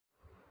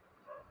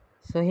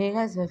So hey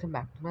guys, welcome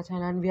back to my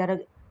channel, and we are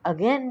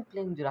again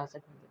playing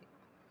Jurassic.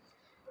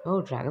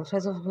 Oh, Dragon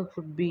Rise of Hook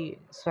would be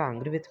so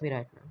angry with me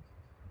right now.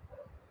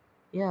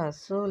 Yeah,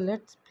 so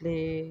let's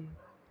play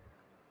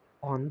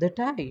On the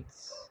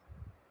Tides.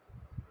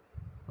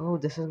 Oh,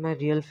 this is my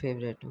real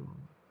favorite. Oh.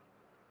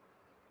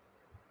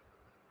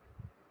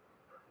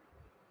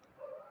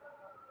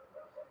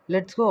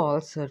 Let's go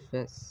all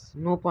surface.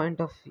 No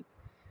point of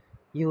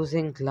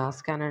using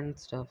glass cannon and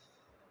stuff.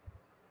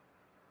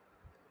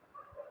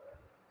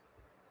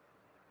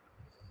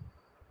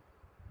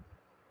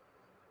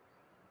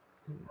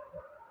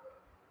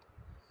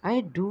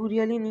 I do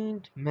really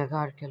need Mega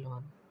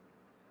Archelon.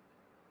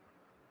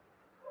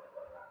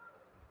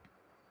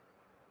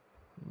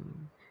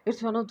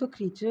 It's one of the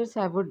creatures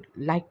I would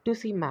like to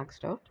see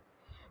maxed out,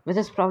 which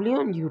is probably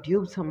on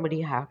YouTube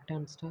somebody hacked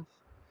and stuff.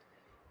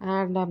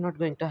 And I'm not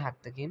going to hack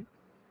the game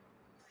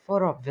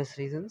for obvious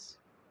reasons.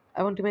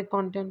 I want to make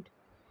content,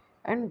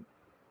 and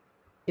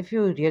if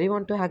you really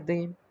want to hack the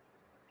game,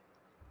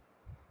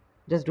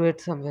 just do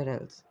it somewhere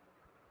else.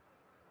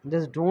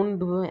 Just don't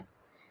do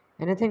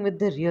anything with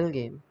the real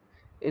game.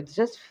 It's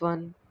just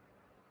fun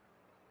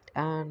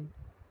and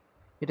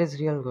it is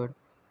real good.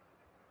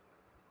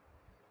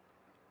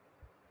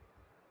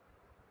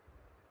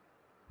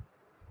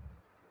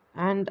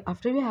 And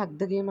after you hack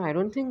the game, I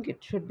don't think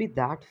it should be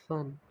that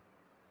fun.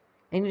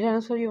 Any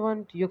dinosaur you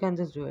want, you can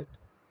just do it.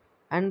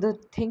 And the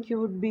thing you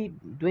would be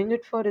doing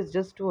it for is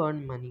just to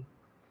earn money.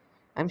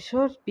 I'm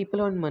sure people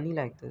earn money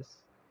like this.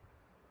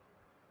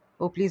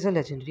 Oh, please, a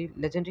legendary,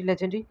 legendary,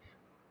 legendary.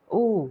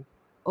 Oh,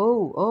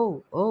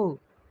 oh.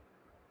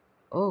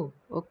 Oh,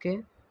 okay.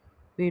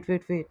 Wait.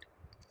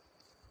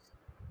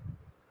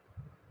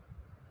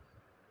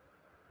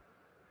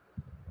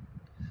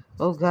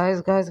 Oh,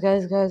 guys.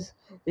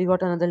 We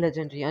got another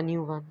legendary, a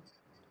new one.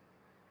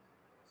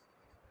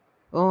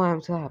 Oh,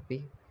 I'm so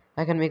happy.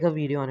 I can make a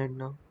video on it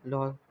now.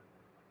 Lol.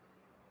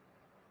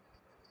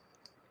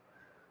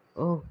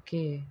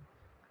 Okay.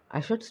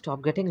 I should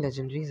stop getting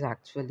legendaries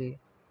actually.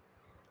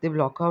 They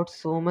block out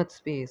so much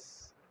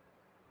space.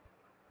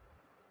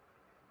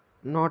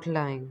 Not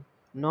lying.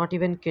 Not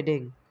even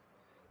kidding.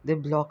 They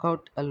block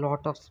out a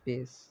lot of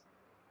space.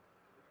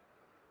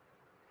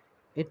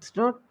 It's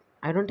not.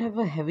 I don't have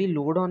a heavy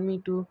load on me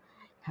to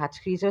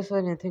hatch creatures or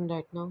anything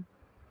right now.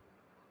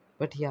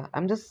 But yeah,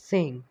 I'm just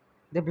saying.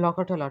 They block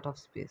out a lot of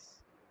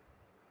space,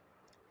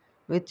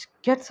 which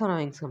gets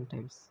annoying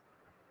sometimes.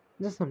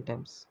 Just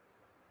sometimes.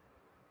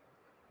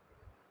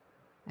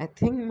 I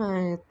think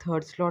my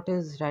third slot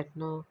is right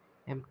now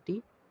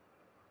empty.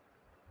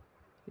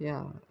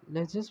 Yeah,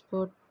 let's just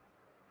put.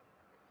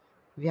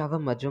 We have a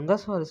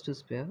Majungasaurus to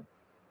spare.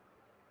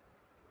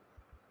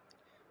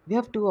 We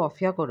have two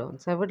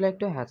Ophiocodons. I would like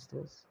to hatch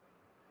those.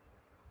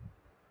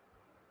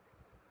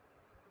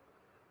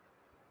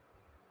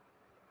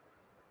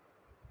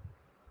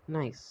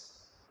 Nice.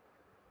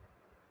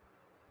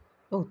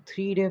 Oh,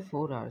 3 day,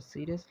 4 hours.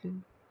 Seriously?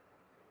 I'm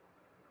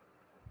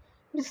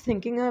just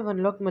thinking I've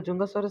unlocked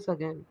Majungasaurus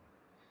again.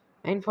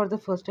 And for the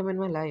first time in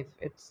my life,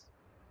 it's.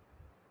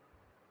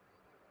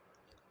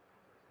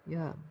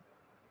 Yeah.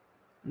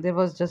 There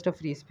was just a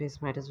free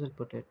space. Might as well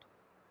put it.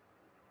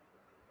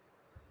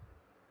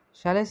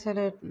 Shall I sell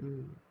it?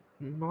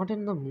 Not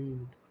in the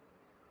mood.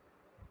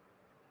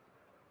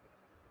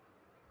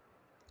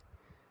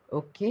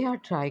 Okay, our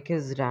trike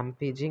is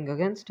rampaging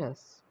against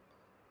us.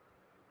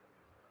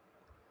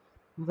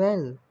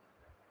 Well,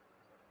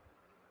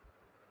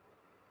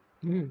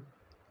 hmm,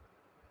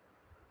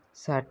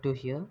 sad to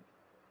hear.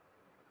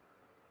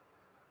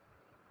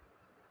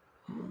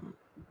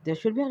 There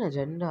should be an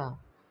agenda.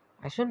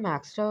 I should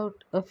max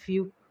out a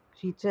few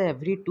creature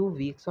every 2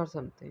 weeks or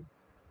something.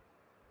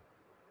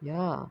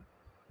 Yeah,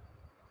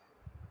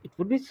 it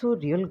would be so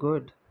real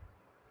good.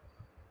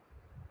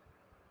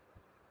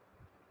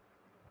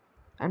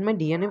 And my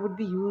DNA would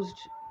be used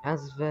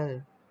as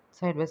well,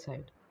 side by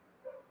side.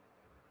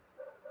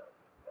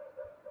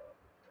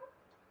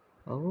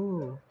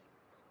 Oh,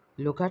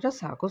 look at a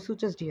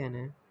Sarcosuchus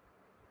DNA.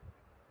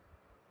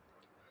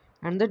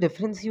 And the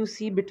difference you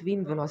see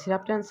between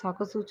Velociraptor and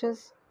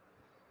Sarcosuchus,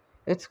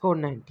 it's code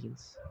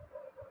 19s.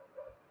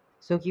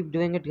 So keep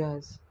doing it,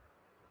 guys.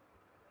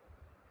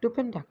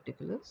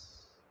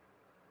 Tupendactylus?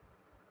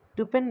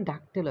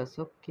 Tupendactylus,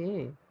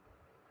 okay.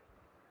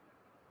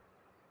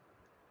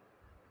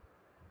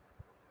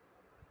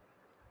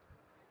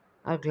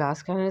 Our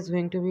glass cannon is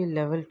going to be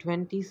level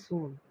 20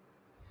 soon.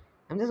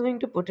 I'm just going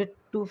to put it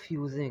to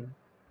fusing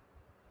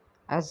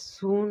as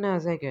soon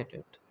as I get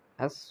it.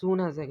 As soon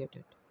as I get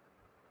it.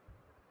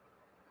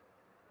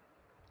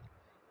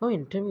 Oh,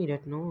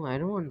 intermediate. No, I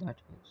don't want that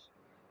much.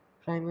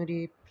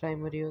 Primary,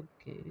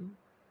 okay.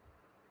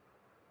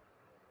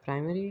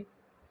 Primary,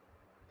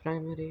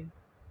 primary.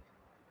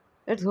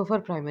 Let's go for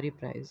primary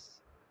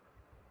prize.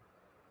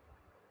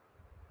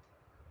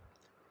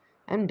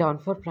 I'm down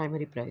for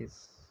primary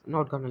prize.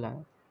 Not gonna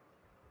lie.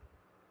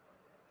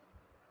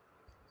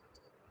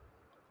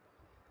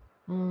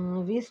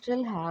 We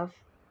still have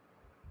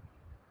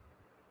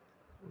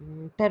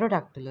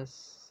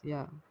pterodactylus.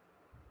 Yeah.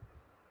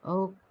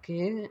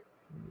 Okay.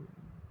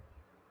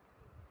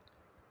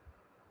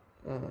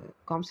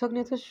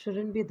 Compsognathus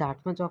shouldn't be that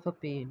much of a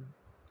pain.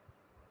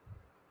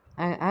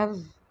 I have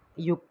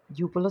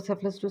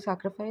Eupolocephalus to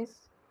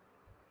sacrifice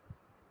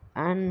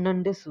and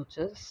Nunde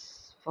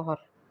sutures for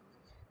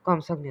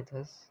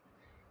Compsognathus,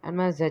 and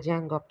my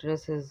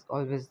Zhejiangopterus is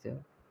always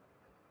there.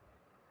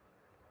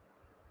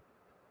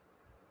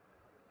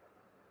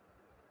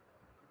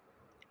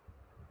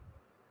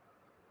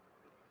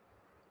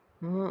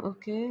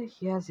 Okay,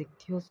 he has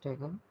Ichthyos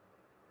dagger.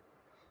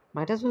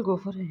 Might as well go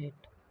for a hit.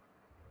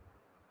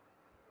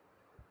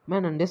 My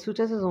Nunde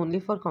sutures is only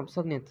for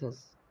Compsognathus.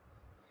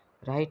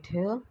 Right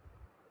here,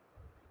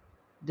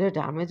 the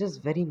damage is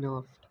very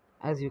nerfed,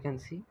 as you can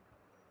see.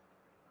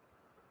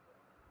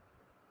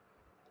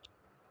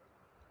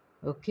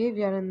 Okay,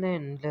 we are in the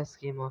endless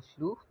game of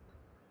loop.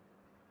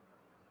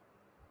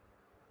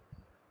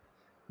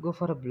 Go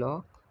for a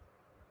block.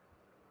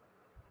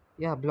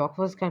 Yeah, block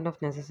was kind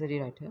of necessary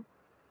right here.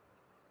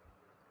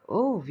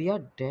 Oh, we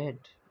are dead.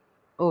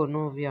 Oh,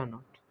 no, we are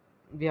not.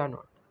 We are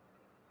not.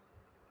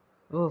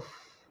 Oof,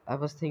 I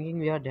was thinking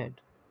we are dead.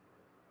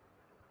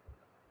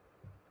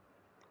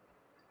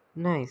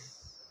 Nice.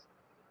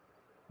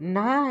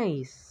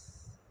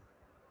 Nice.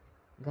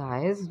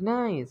 Guys,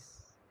 nice.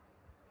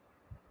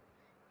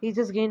 He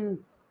just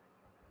gained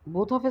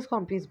both of his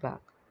compies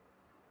back.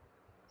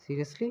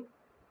 Seriously?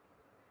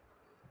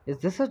 Is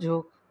this a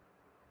joke?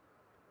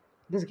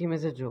 This game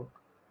is a joke.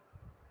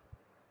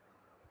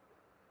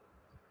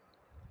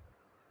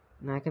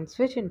 Now I can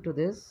switch into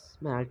this,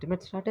 my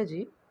ultimate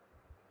strategy.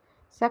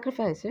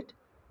 Sacrifice it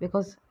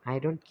because I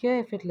don't care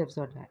if it lives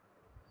or dies.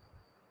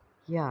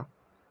 Yeah,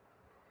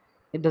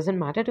 it doesn't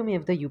matter to me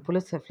if the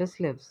Eupolus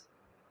Cephalus lives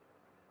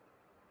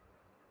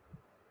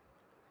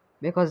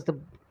because the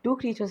two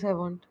creatures I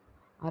want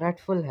are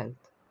at full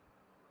health.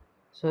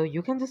 So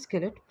you can just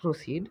kill it,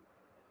 proceed.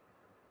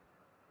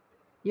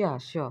 Yeah,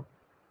 sure.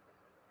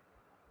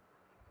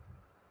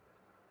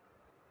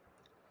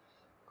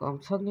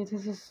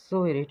 Compsognathus is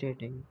so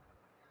irritating.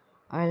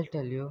 I'll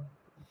tell you,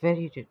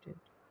 very irritated.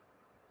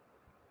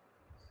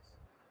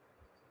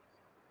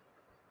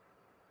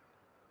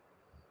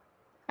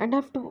 And I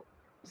have to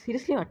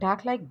seriously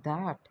attack like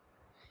that.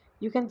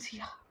 You can see,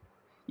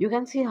 you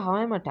can see how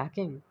I'm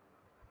attacking.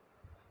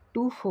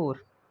 2-4.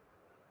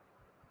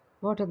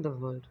 What in the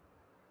world?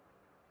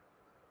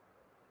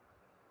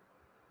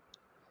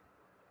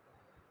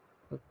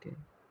 Okay.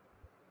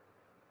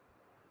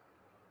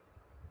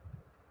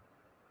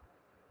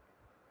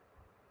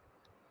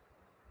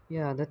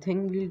 Yeah, the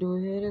thing we'll do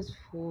here is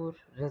for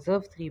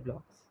reserve 3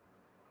 blocks.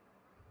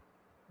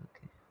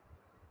 Okay.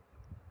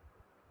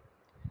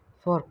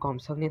 For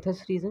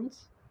Compsognathus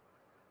reasons.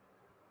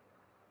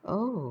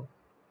 Oh,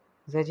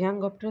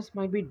 Zhejiangopterus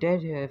might be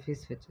dead here if he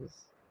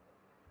switches.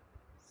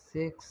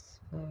 6,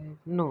 5.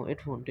 No,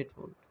 it won't. It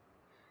won't.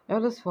 I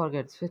always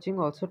forget. Switching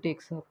also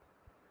takes up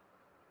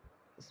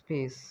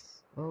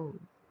space. Oh,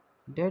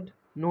 dead?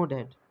 No,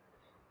 dead.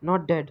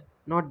 Not dead.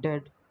 Not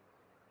dead.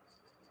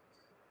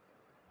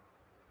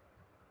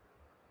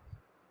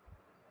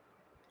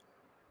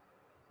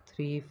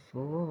 3,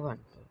 4, 1.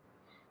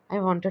 I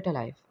want it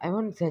alive. I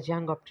want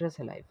Zhejiangopterus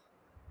alive.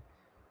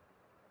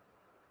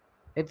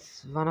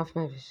 It's one of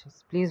my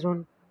wishes. Please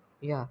don't.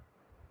 Yeah,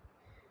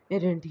 it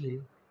didn't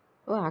heal.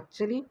 Oh,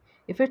 actually,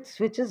 if it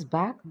switches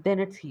back, then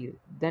it's heal.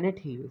 Then it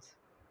heals.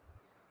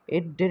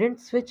 It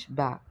didn't switch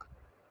back.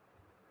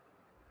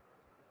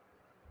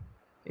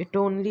 It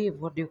only,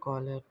 what do you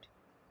call it?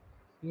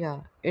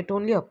 Yeah, it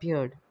only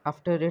appeared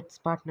after its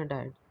partner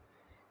died.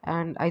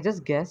 And I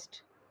just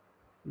guessed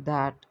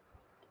that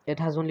it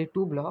has only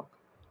 2 block.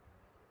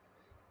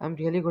 I'm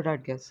really good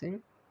at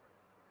guessing.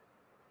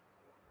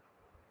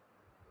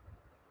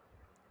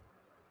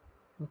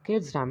 Okay,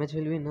 its damage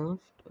will be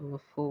nerfed.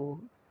 4.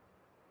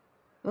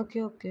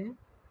 Okay, okay.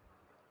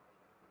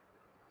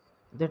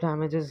 The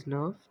damage is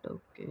nerfed.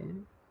 Okay.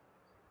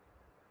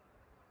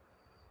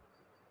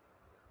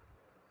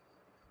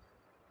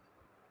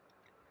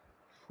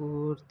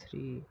 4,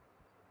 3.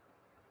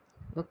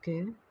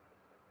 Okay.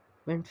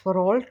 Went for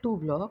all 2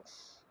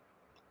 blocks.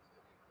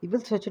 He will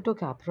switch it to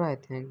Capro, I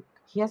think.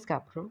 He has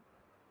Capro.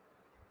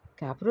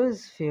 Capro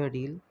is fair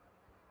deal.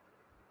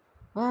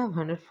 I have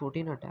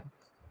 114 attack.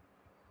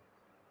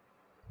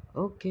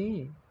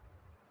 Okay.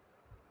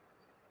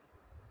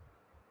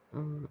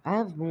 I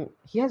have more.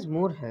 He has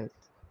more health.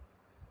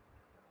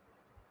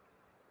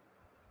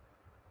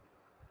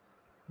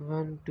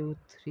 1, 2,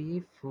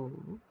 3, 4.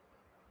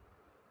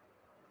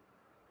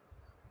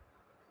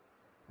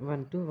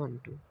 1, 2,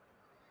 1, 2.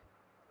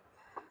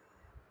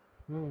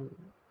 Hmm.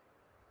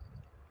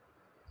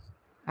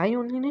 I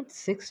only need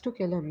 6 to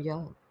kill him.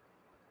 Yeah.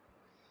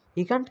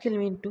 He can't kill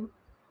me in 2.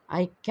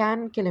 I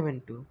can kill him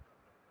in 2.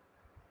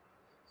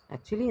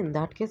 Actually, in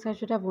that case, I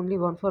should have only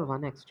gone for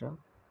 1 extra.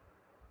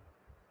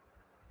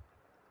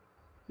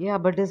 Yeah,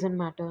 but doesn't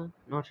matter.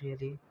 Not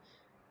really.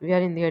 We are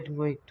in the end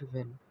going to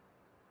win.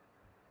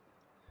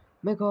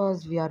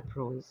 Because we are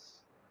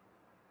pros.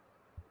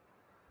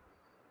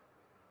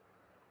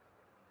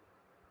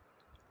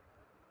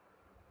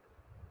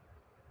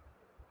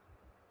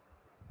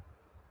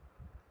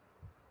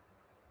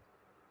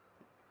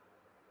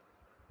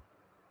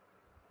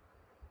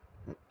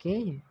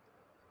 Okay.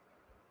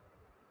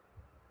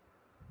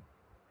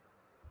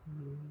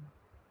 Hmm.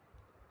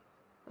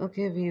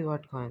 Okay, we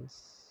got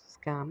coins.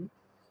 Scam.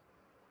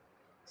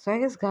 So I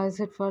guess guys,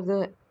 it for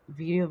the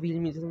video. We'll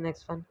meet in the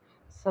next one.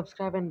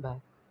 Subscribe and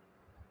bye.